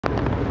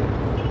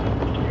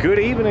Good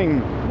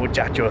evening,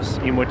 muchachos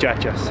y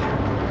muchachas.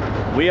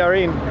 We are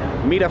in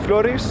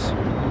Miraflores,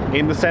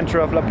 in the center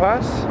of La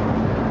Paz.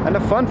 And a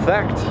fun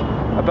fact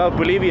about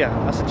Bolivia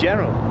as a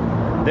general,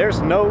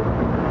 there's no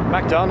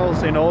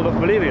McDonald's in all of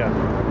Bolivia.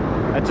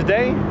 And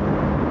today,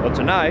 or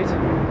tonight,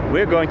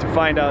 we're going to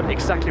find out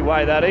exactly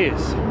why that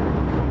is.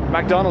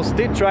 McDonald's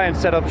did try and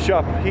set up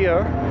shop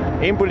here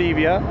in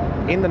Bolivia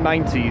in the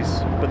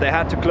 90s, but they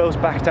had to close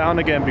back down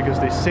again because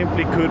they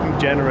simply couldn't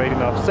generate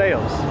enough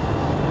sales.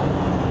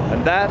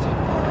 And that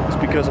is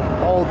because of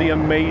all the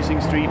amazing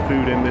street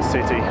food in this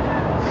city.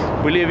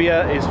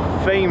 Bolivia is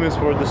famous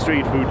for the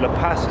street food, La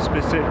Paz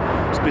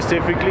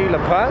specifically La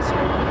Paz.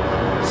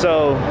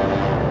 So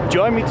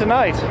join me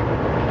tonight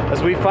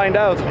as we find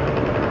out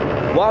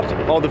what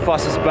all the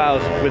fuss is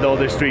about with all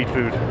this street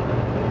food.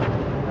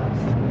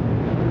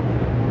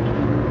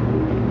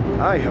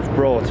 I have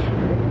brought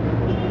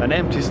an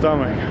empty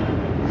stomach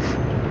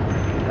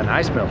and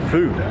I smell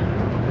food.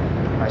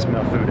 I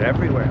smell food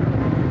everywhere.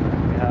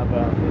 We have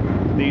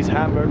these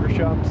hamburger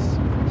shops,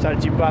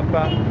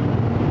 salchipapa.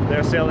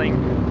 They're selling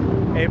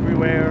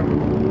everywhere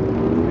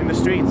in the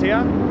streets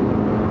here.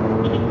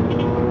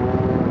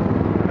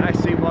 And I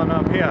see one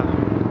up here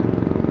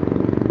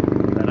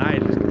and I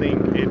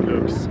think it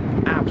looks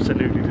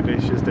absolutely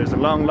delicious. There's a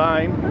long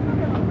line,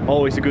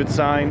 always a good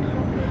sign.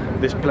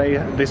 This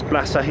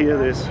plaza here,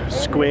 this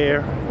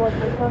square,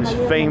 is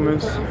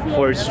famous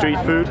for its street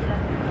food.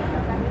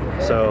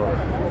 So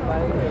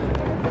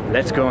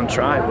let's go and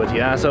try what he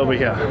has over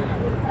here.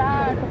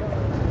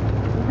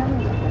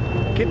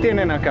 ¿Qué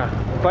tienen acá?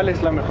 ¿Cuál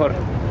es la mejor?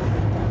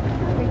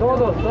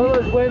 Todo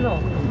es bueno.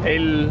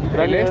 El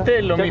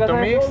lomito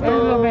mixto.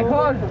 Es lo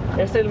mejor.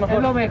 Es el mejor.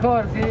 Es lo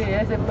mejor, sí,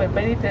 ese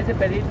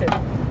pedite.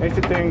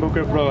 Este tengo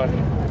que probar.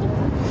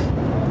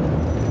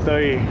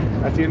 Estoy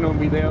haciendo un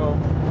video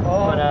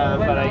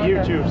para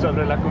YouTube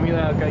sobre la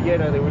comida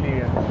callera de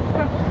Bolivia.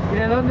 ¿Y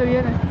de dónde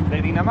viene?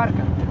 De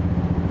Dinamarca.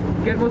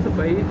 Qué hermoso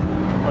país.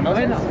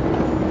 ¿Conoces? Bueno,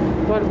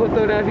 por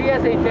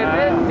fotografías e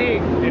internet, sí.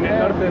 En el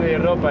norte de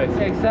Europa es.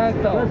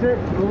 Exacto.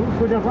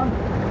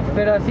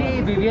 Pero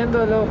así,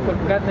 viviéndolo por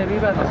carne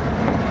viva,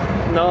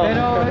 no. No.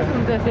 Pero es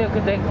un deseo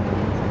que tengo.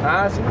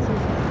 Ah, sí.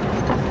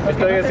 Porque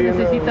Estoy no haciendo... se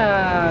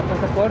necesita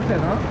pasaporte,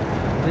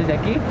 ¿no? Desde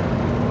aquí.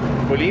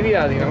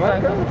 Bolivia, Dinamarca.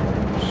 Exacto.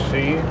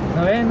 Sí.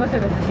 No ven, no se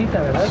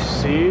necesita, ¿verdad?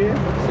 Sí.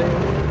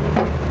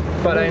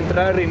 Para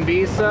entrar en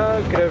visa,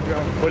 creo que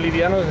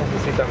bolivianos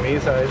necesitan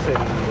visa, es el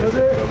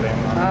problema.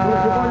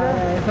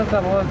 Es otra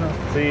voz, ¿no?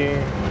 Sí.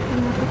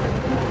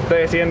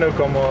 Estoy haciendo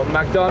como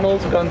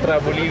McDonald's contra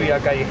Bolivia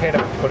callejera,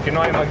 porque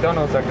no hay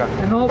McDonald's acá.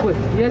 No, pues,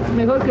 y es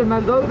mejor que el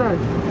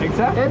McDonald's.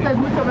 Exacto. Esta es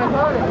mucho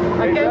mejor.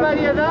 Aquí hay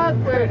variedad,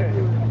 pues.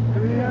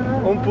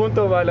 Un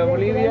punto para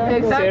Bolivia,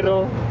 Exacto.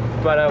 0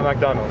 para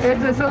McDonald's.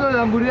 Esta es solo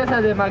la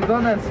hamburguesa de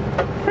McDonald's.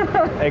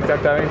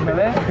 Exactamente.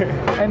 ¿Ves?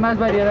 Hay más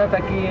variedad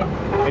aquí.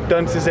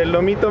 Entonces el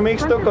lomito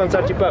mixto con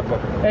salchipapa.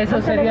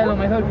 Eso sería lo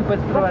mejor que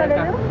puedes probar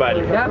acá.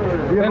 Vale. ¿Ya?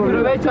 Buen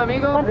provecho,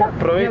 amigo.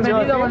 Provecho.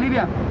 Bienvenido a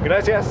Bolivia.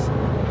 Gracias.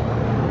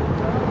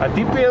 A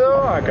ti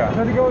pido acá.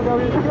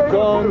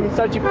 Con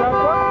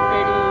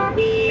salchipapa,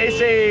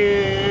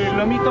 ese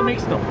lomito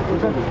mixto.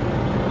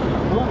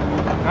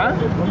 ¿Ah?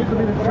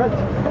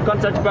 Con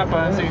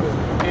salchipapa, sí.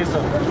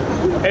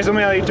 Eso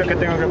me ha dicho que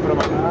tengo que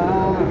probar.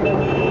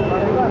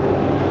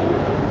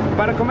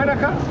 ¿Para comer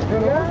acá?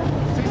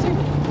 Sí, sí.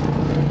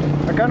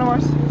 Acá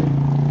nomás.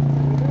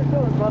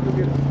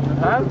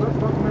 ¿Ah?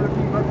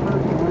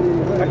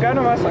 Acá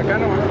nomás.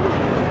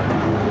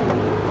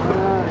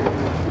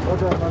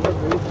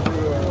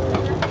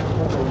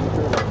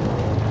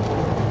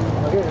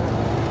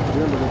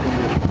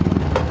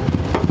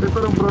 ¿Es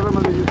para un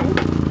programa de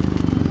YouTube?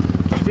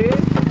 Sí.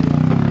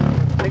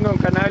 Tengo un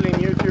canal en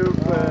YouTube.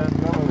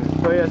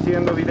 Estoy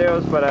haciendo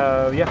videos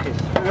para viajes.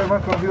 Es el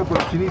más conocido por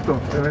el Chinito,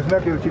 el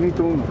snack El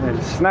Chinito 1. El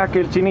snack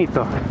El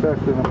Chinito.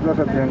 Exacto, en la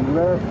plaza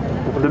triangular.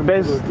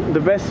 The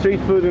best street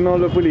food in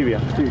all of Bolivia.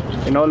 Sí.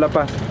 En all La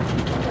Paz.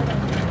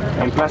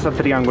 En Plaza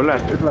Triangular.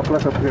 Es la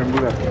plaza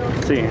triangular.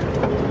 Sí.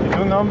 ¿Y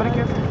tu nombre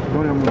qué es?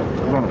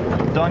 Bueno,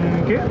 Don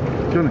 ¿qué?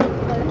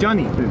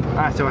 Johnny. Sí.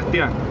 Ah,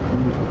 Sebastián.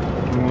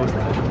 Me gusta.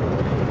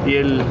 ¿Y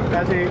el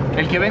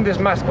que vendes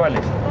más cuál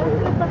es?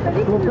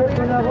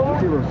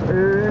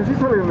 Sí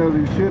salen los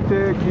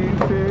 17,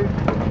 15.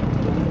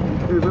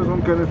 Esas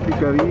son carnes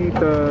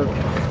picaditas,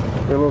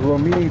 de los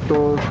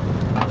lomitos,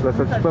 las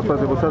salchipapas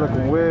de bozada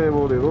con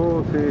huevo, de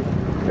 12.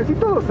 Así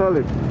todo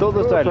sale.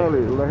 Todo sale.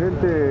 La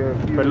gente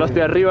aquí, Pero los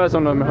de arriba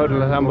son los mejores,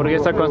 las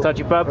hamburguesas con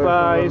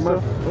salchipapa, eso.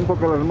 Un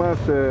poco las más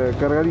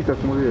cargaditas,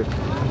 como dices.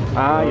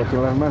 Ah, ya.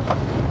 Las más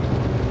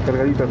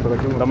cargaditas para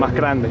que uno... Lo más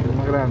grande. Lo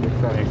más grande,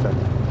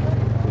 Exacto.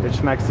 El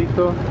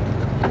snackcito,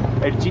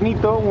 el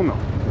Chinito 1.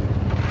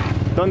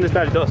 ¿Dónde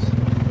está el 2?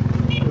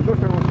 El 2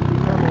 tenemos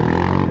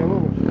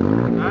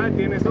Ah,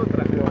 tienes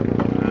otra.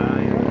 Ah,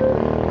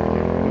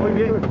 ya. muy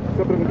bien.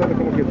 Está preguntando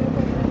cómo quieres.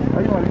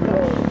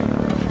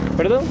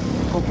 ¿Perdón?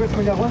 ¿Completo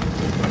con yahua?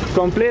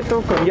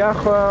 Completo, con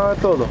yahua,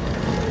 todo.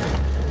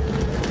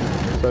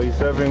 So you're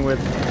serving with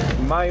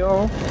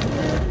mayo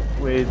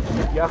with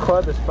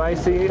yahua, the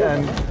spicy,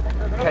 and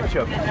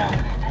ketchup.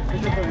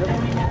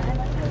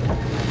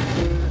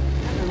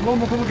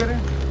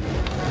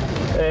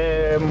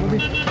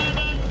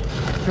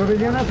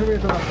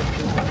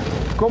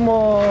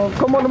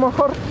 Como lo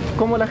mejor,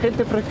 como la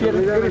gente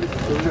prefiere.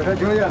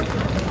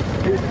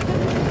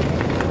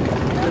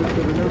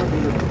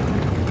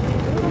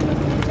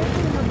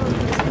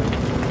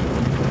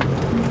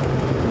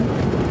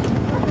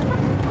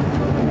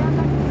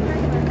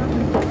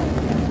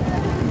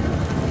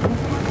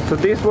 So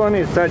this one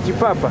is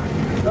salchipapa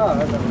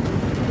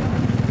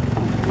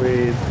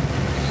with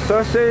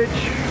sausage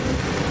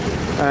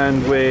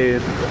and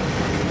with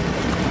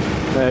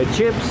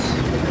chips,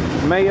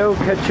 mayo,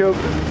 ketchup,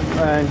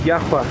 and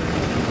yahua.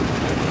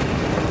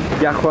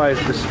 Yahua is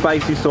the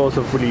spicy sauce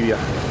of Bolivia.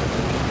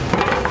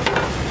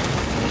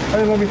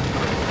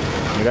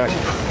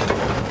 Gracias.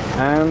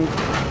 And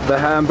the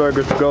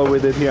hamburger to go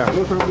with it here,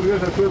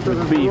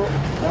 with beef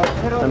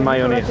and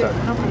mayonesa.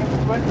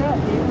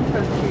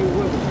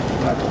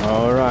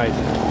 All right,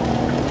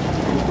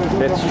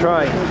 let's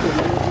try.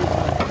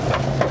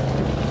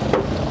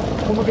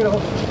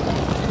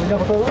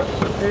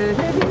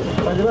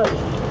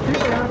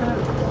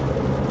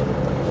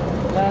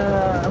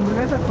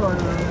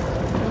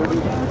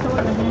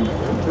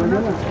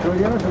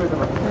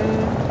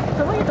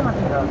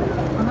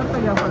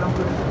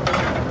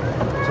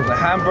 So the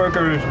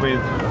hamburger is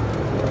with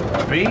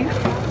beef,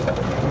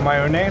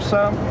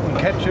 mayonesa, and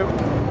ketchup,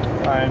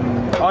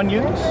 and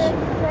onions,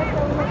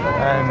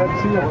 and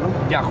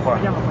yahua.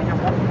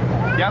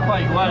 Yahua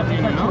igual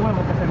tiene, ¿no?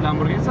 La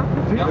hamburguesa.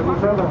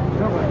 Yahua.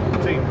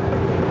 Sí.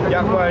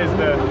 Yahua is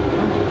the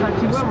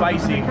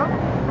spicy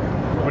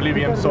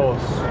Bolivian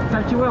sauce.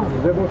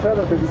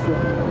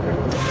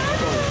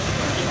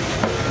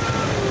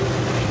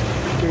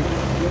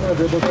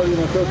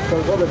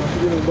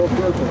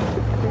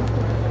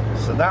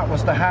 So that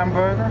was the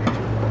hamburger,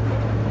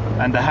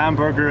 and the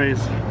hamburger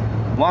is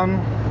 1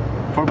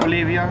 for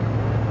Bolivia,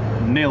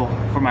 0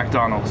 for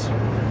McDonald's.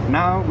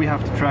 Now we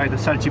have to try the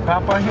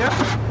salchipapa here.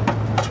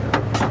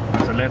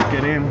 So let's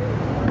get in,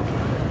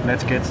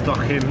 let's get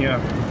stuck in here,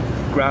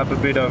 grab a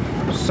bit of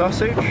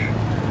sausage.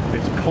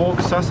 It's pork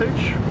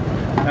sausage,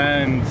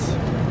 and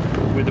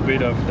with a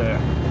bit of the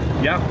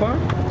yahua,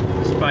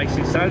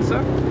 spicy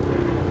salsa,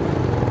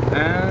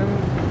 and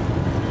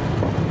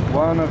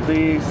one of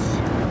these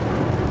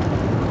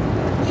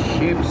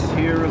chips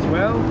here as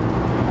well.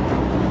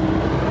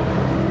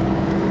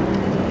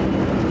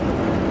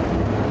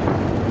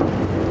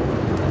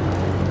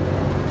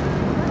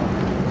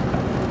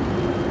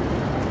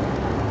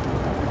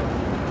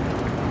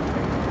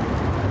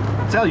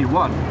 Tell you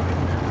what,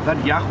 that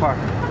yahua,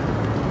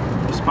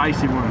 the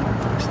spicy one,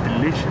 is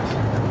delicious.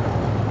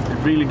 It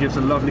really gives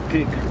a lovely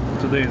kick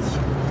to this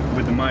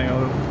with the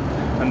mayo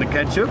and the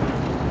ketchup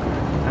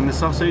and the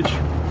sausage.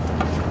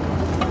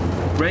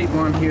 Great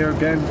one here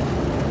again.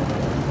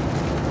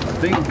 I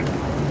think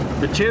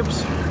the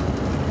chips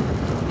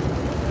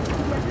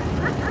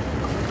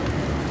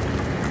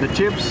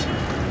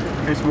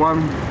is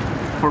 1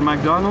 for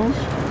McDonald's,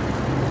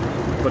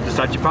 but the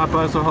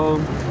salchipapa as a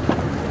whole,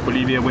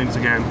 Bolivia wins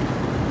again.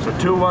 So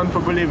 2-1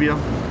 for Bolivia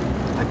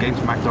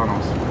against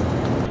McDonald's.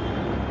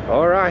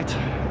 All right,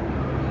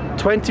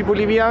 20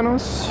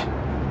 Bolivianos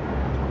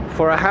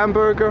for a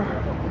hamburger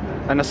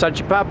and a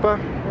salchipapa,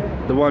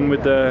 the one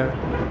with the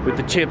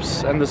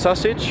chips and the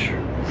sausage.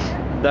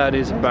 That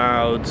is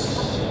about,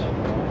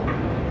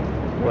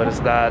 what is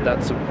that?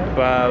 That's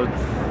about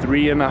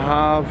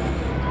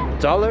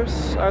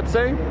 $3.50, I'd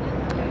say.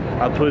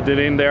 I'll put it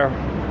in there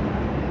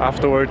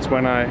afterwards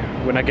when I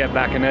get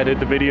back and edit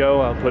the video.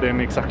 I'll put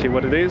in exactly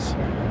what it is.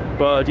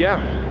 But yeah,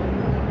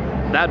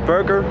 that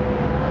burger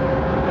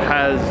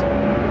has,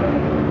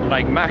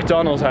 like,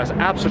 McDonald's has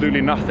absolutely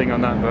nothing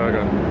on that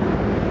burger.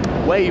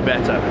 Way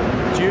better,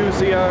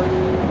 juicier,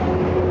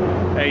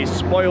 a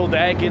spoiled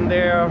egg in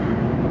there,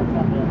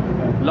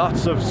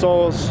 lots of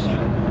sauce,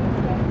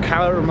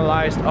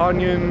 caramelized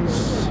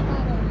onions,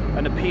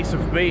 and a piece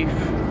of beef.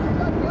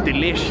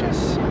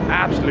 Delicious,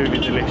 absolutely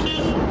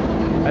delicious.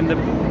 And the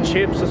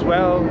chips as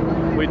well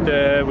with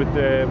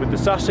the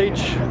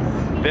sausage,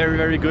 very,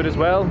 very good as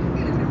well.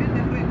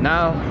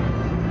 Now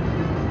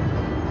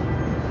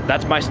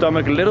that's my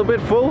stomach a little bit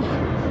full.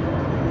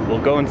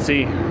 We'll go and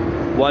see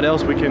what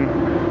else we can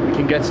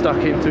get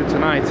stuck into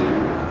tonight.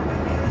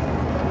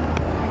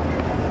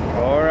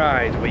 All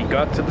right, we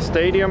got to the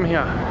stadium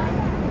here.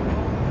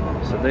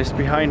 So this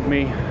behind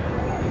me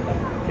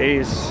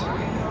is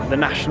the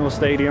national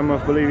stadium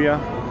of Bolivia,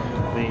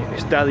 the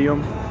Estadio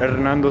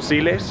Hernando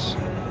Siles.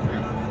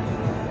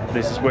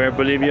 This is where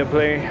Bolivia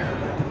play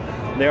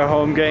their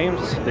home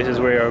games. This is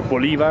where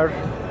Bolivar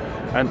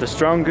and the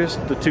strongest,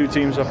 the 2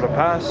 teams of La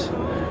Paz,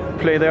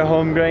 play their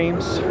home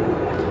games.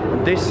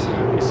 And this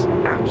is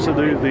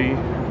absolutely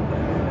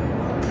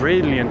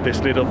brilliant, this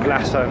little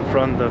plaza in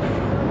front of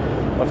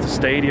the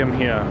stadium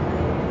here.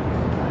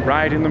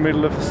 Right in the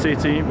middle of the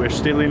city. We're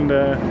still in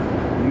the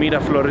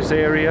Miraflores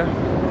area.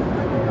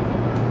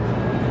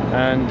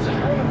 And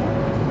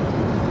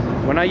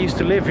when I used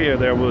to live here,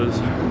 there was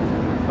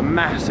a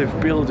massive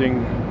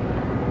building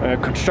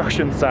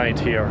construction site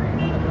here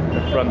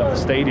in front of the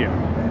stadium,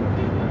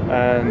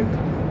 and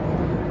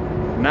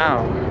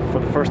now for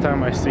the first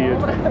time I see it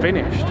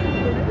finished.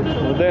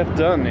 What they've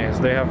done is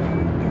they have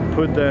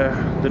put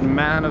the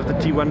man of the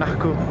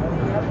Tiwanaku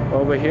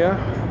over here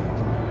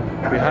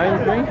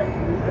behind me,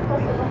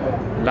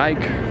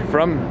 like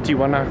from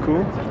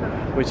Tiwanaku,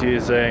 which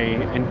is a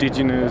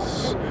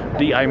indigenous,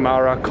 the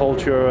Aymara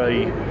culture,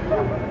 a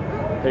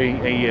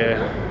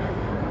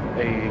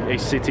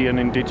city, an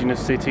indigenous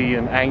city,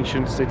 an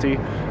ancient city,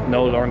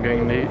 no longer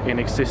in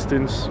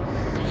existence.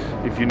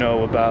 If you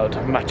know about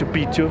Machu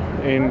Picchu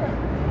in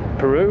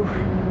Peru,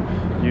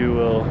 you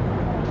will,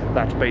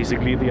 that's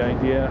basically the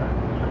idea.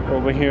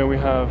 Over here we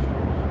have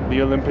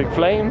the Olympic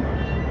flame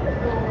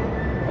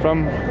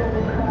from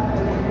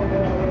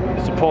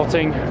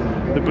supporting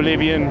the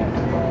Bolivian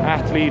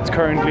athletes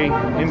currently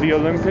in the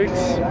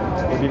Olympics.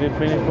 Maybe they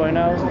finished by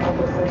now,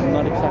 I'm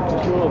not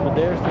exactly sure, but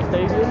there's the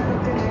stadium.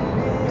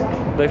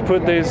 They've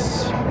put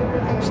this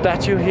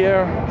statue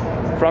here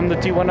from the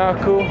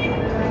Tiwanaku.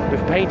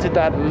 They've painted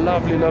that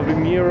lovely, lovely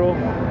mural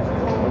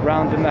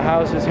around in the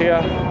houses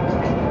here.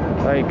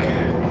 Like,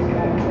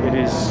 it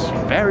is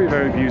very,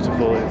 very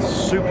beautiful. It's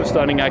super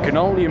stunning. I can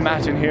only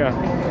imagine here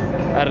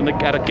at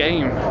a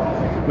game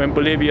when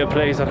Bolivia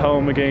plays at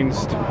home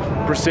against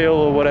Brazil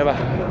or whatever,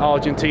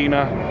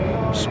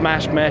 Argentina,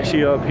 smash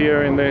Messi up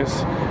here in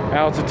this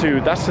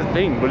altitude. That's the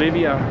thing,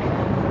 Bolivia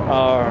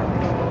are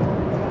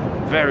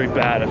very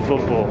bad at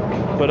football,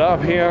 but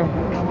up here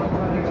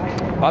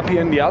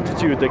in the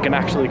altitude they can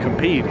actually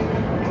compete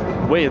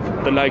with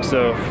the likes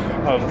of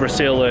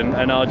Brazil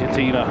and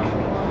Argentina,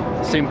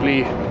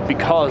 simply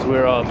because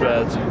we're up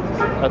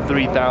at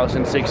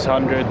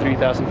 3,600,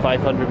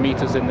 3,500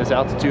 meters in this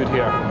altitude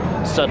here.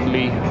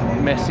 Suddenly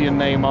Messi and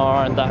Neymar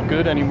aren't that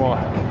good anymore,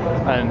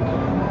 and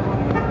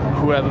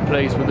whoever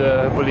plays for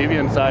the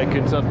Bolivian side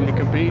can suddenly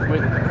compete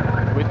with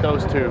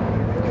those two.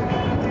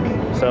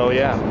 So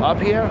yeah, up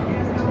here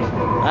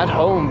at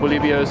home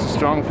Bolivia is a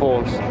strong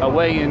force.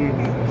 Away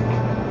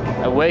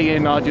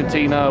in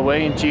Argentina,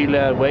 away in Chile,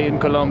 away in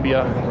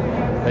Colombia,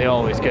 they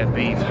always get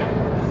beat,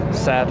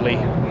 sadly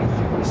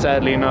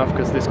enough,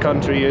 because this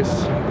country is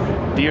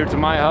dear to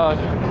my heart,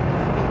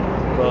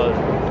 but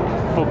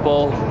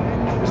football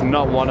is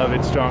not one of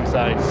its strong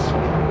sides,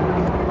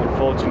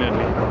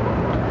 unfortunately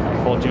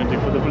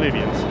for the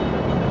Bolivians,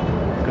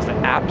 because they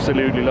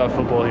absolutely love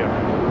football here.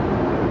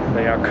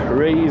 They are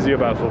crazy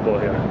about football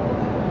here.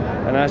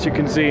 And as you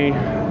can see,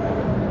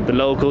 the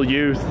local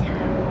youth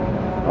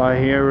are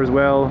here as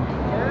well,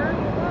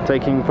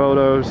 taking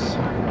photos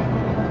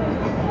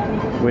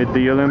with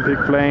the Olympic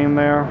flame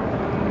there.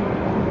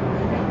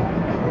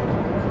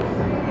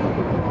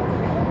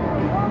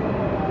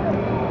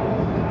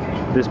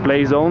 This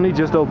place only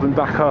just opened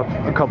back up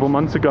a couple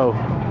months ago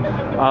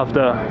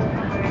after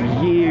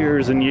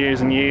years and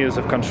years and years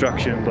of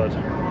construction, but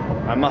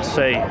I must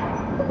say,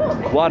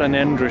 what an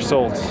end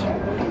result.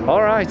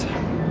 All right,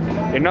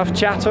 enough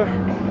chatter.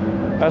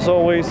 As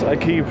always, I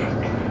keep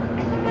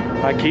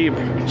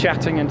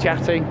chatting and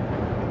chatting.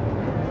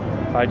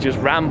 I just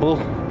ramble,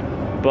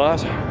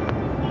 but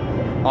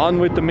on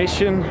with the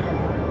mission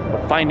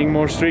of finding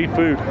more street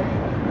food.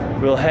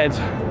 We'll head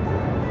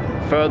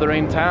further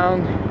in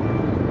town,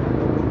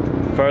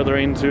 further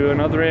into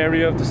another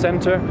area of the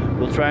center.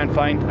 We'll try and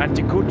find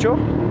anticucho,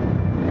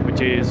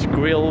 which is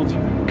grilled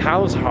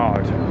cow's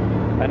heart,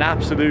 an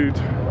absolute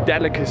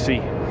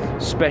delicacy,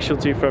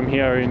 specialty from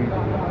here in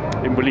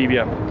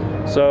Bolivia.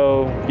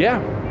 So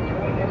yeah,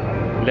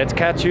 let's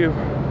catch you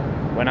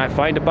when I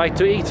find a bite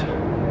to eat.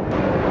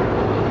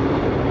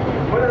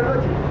 Buenas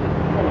noches.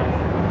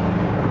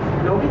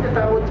 La hojita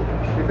está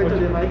hecha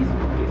de maíz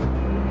con queso.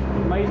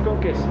 Maíz con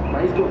queso.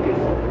 Maíz con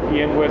queso. Y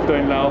envuelto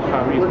en la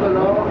hoja misma. Envuelto en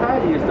la hoja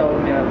y está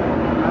horneado.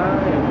 Ah,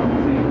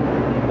 sí.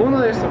 Uno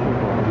de estos, por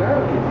favor.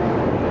 Claro que sí.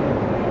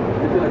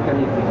 Esta es la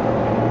caliente.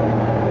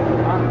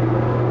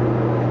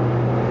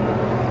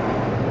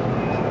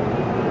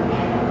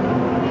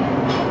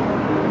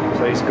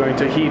 So he's going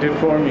to heat it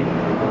for me.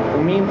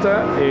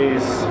 Uminta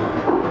is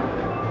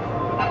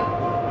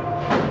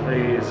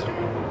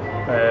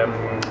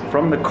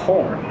from the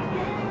corn.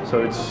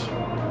 So it's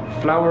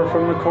flour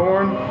from the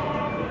corn.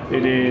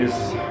 It is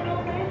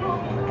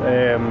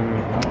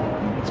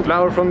it's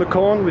flour from the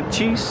corn with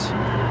cheese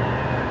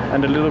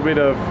and a little bit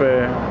of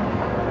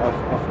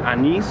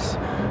anise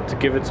to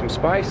give it some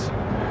spice,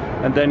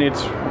 and then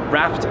it's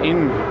wrapped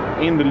in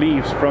the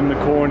leaves from the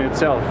corn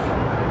itself.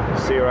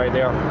 See right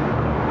there.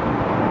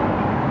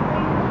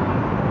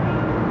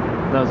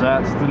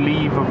 That's the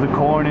leaf of the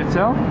corn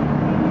itself,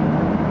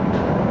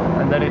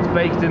 and then it's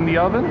baked in the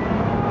oven.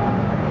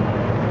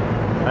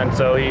 And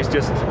so he's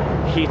just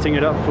heating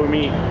it up for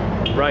me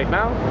right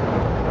now.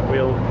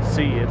 We'll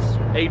see. It's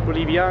 8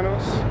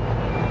 Bolivianos,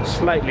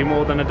 slightly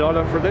more than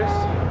 $1 for this.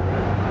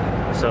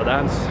 So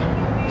that's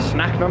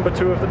snack number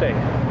 2 of the day.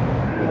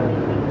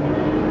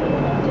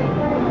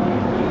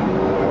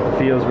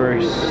 Feels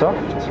very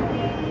soft.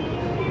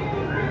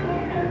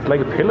 It's like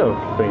a pillow,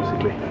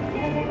 basically.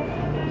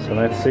 So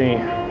let's see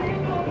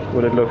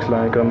what it looks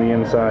like on the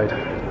inside.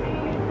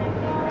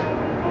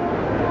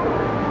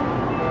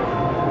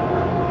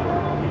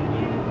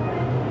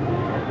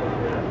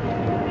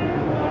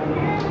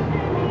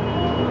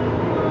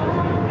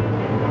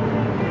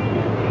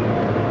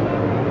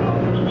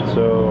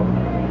 So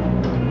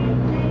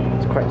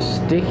it's quite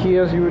sticky,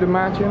 as you would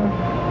imagine.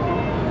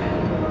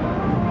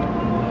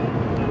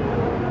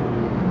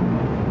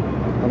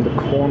 And the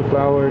corn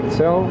flour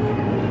itself.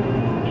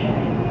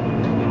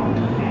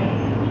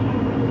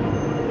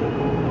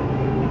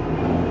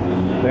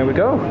 There we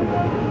go.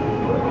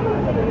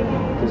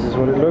 This is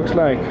what it looks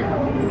like.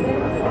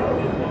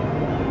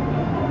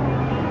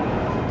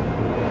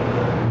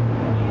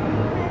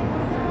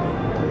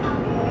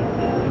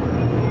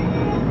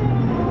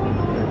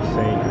 Let's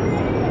see.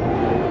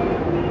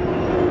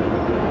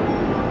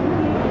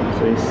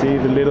 So you see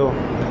the little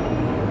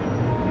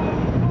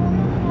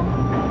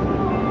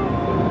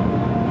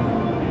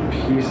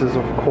pieces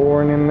of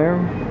corn in there.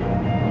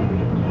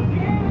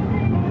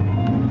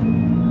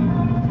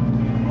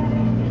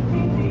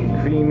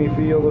 Creamy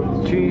feel of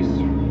the cheese.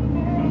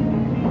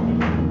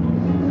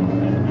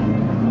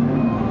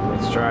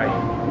 Let's try.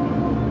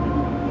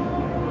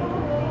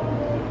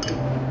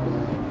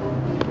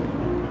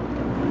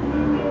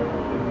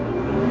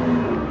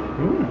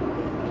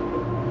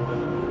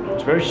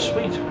 It's very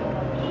sweet.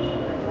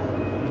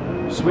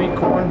 Sweet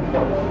corn,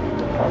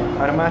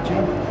 I'd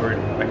imagine, or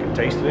I can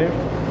taste it here.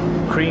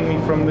 Creamy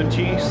from the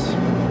cheese.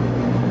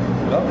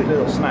 Lovely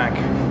little snack.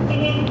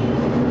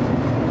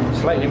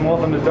 Slightly more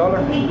than $1.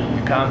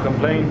 You can't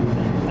complain.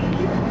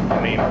 I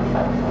mean,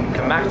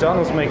 can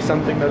McDonald's make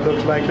something that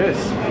looks like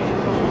this?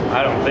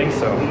 I don't think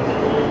so.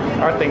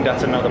 I think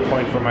that's another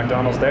point for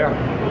McDonald's there.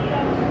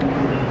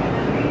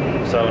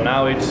 So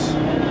now it's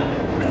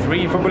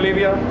 3 for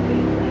Bolivia,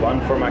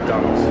 1 for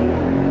McDonald's.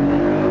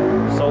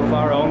 So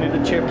far, only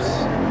the chips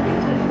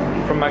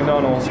from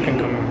McDonald's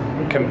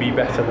can be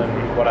better than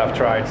what I've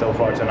tried so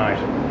far tonight.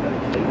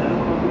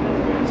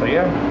 So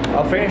yeah,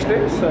 I'll finish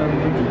this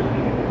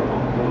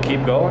and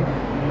keep going,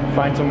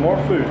 find some more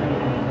food.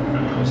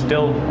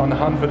 Still on the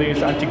hunt for these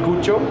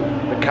anticucho,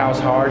 the cow's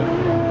heart,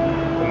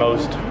 the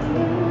most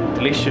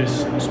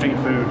delicious street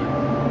food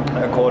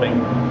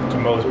according to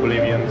most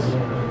Bolivians,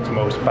 to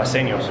most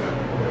paseños.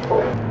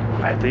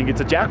 I think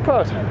it's a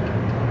jackpot.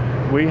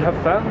 We have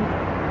found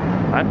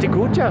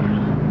anticucho,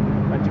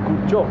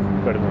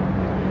 pardon.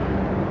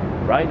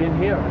 Right in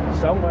here,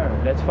 somewhere.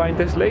 Let's find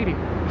this lady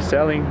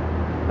selling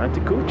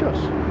anticuchos.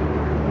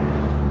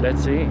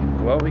 Let's see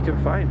what we can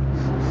find.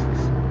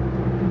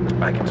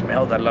 I can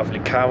smell that lovely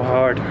cow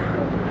heart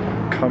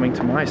coming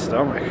to my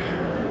stomach.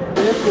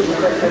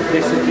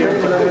 This is the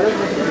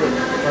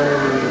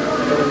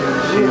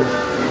she's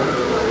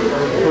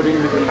putting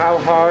the cow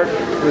heart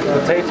with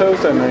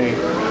potatoes and a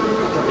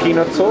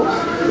peanut sauce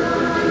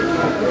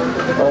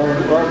on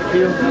the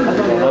barbecue.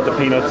 Well, not the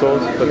peanut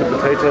sauce, but the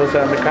potatoes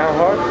and the cow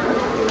heart.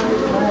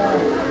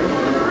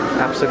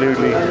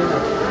 Absolutely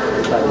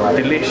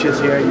delicious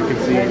here. You can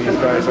see these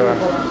guys are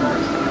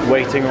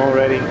waiting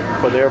already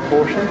for their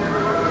portion.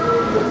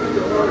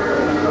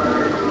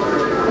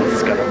 This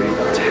is gonna be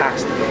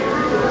fantastic.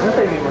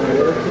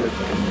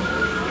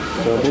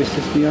 So this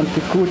is the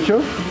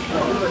anticucho.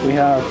 We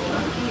have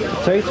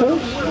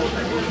potatoes,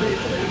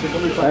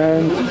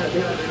 and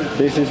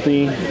this is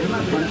the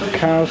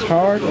cow's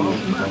heart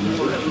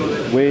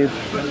with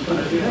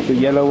the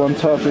yellow on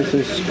top. This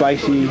is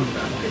spicy,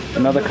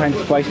 another kind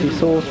of spicy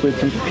sauce with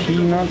some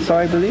peanuts,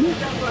 I believe.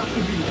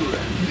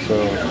 So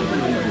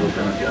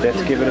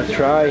let's give it a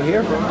try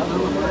here.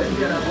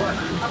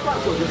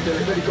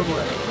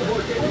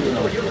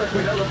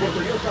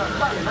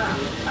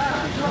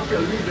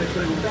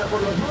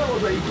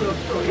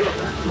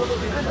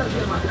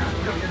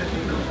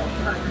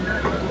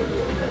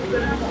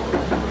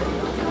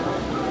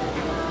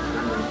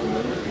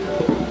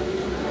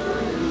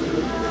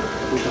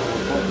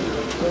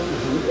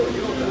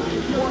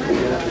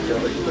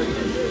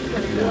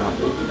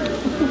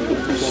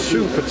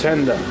 Super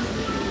tender,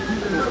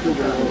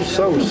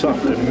 so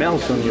soft, it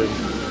melts on you.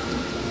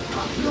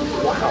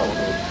 Wow.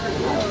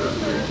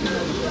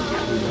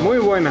 Muy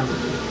buena.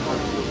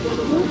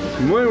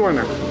 Muy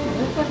buena.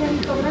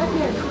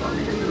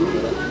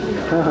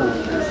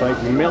 It's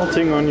like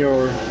melting on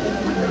your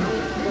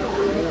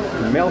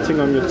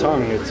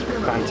tongue. It's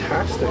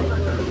fantastic.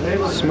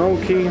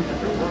 Smoky,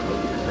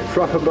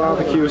 proper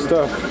barbecue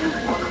stuff.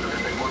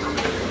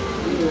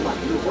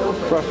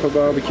 Proper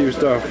barbecue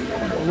stuff.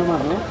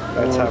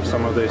 Let's have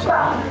some of this.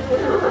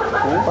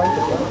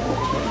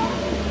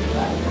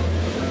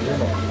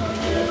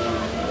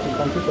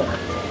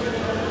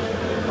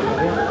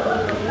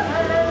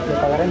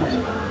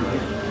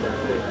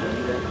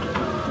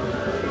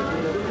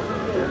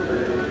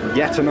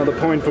 Yet another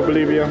point for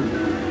Bolivia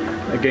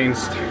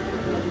against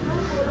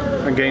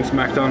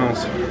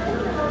McDonald's,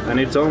 and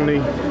it's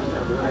only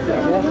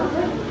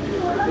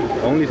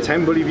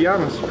 10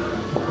 Bolivianos.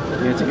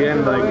 Yet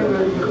again, like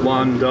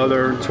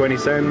 $1.20,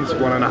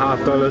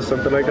 $1.50,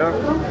 something like that.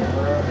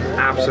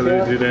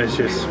 Absolutely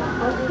delicious.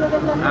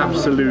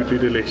 Absolutely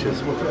delicious.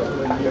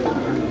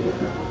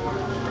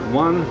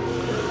 1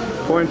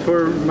 point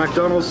for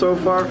McDonald's so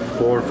far,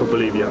 4 for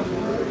Bolivia.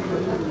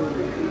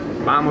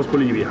 Vamos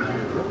Bolivia.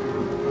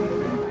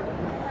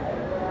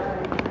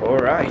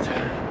 Alright,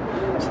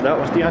 so that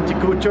was the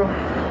anticucho.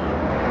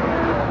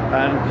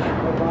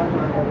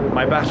 And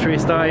my battery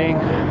is dying.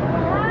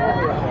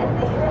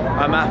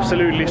 I'm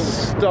absolutely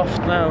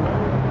stuffed now.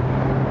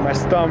 My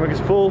stomach is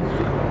full.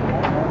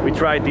 We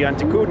tried the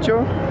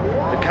anticucho,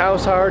 the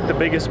cow's heart, the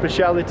biggest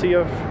speciality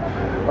of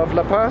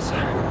La Paz.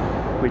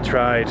 We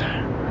tried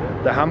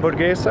the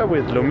hamburguesa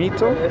with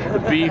lomito, the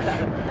beef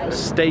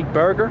steak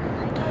burger.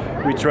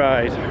 We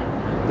tried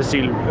the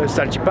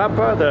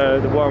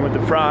salchipapa, the one with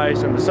the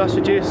fries and the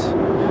sausages.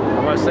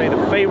 I must say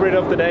the favorite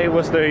of the day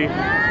was the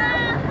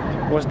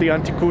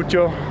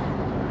anticucho,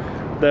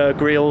 the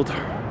grilled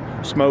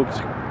smoked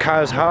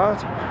cow's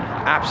heart.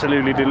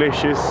 Absolutely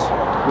delicious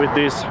with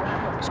this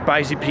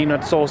spicy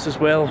peanut sauce as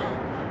well.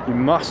 You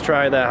must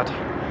try that.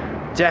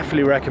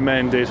 Definitely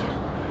recommend it.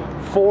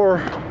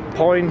 4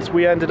 points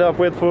we ended up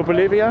with for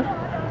Bolivia.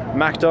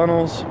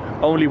 McDonald's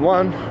only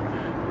 1.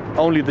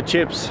 Only the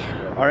chips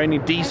are any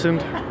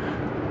decent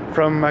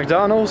from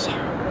McDonald's,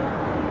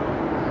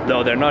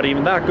 though they're not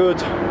even that good,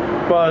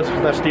 but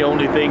that's the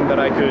only thing that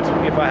I could,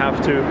 if I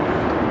have to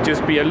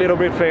just be a little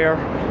bit fair,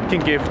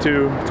 can give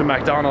to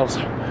McDonald's.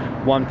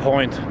 1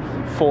 point.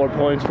 4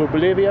 points for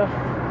Bolivia.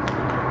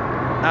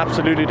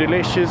 Absolutely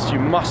delicious. You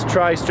must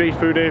try street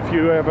food if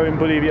you're ever in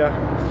Bolivia.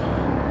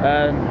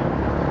 And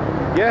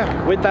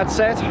yeah, with that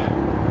said,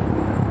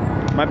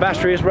 my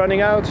battery is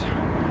running out.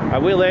 I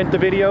will end the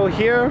video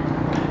here.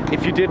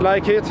 If you did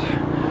like it,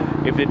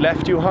 if it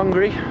left you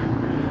hungry,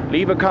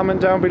 leave a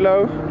comment down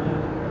below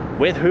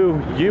with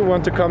who you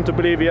want to come to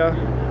Bolivia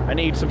and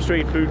eat some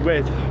street food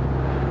with.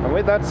 And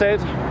with that said,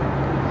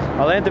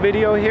 I'll end the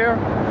video here.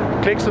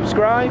 Click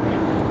subscribe,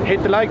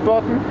 hit the like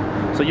button,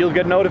 so you'll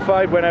get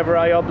notified whenever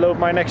I upload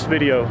my next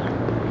video.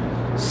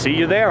 See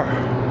you there.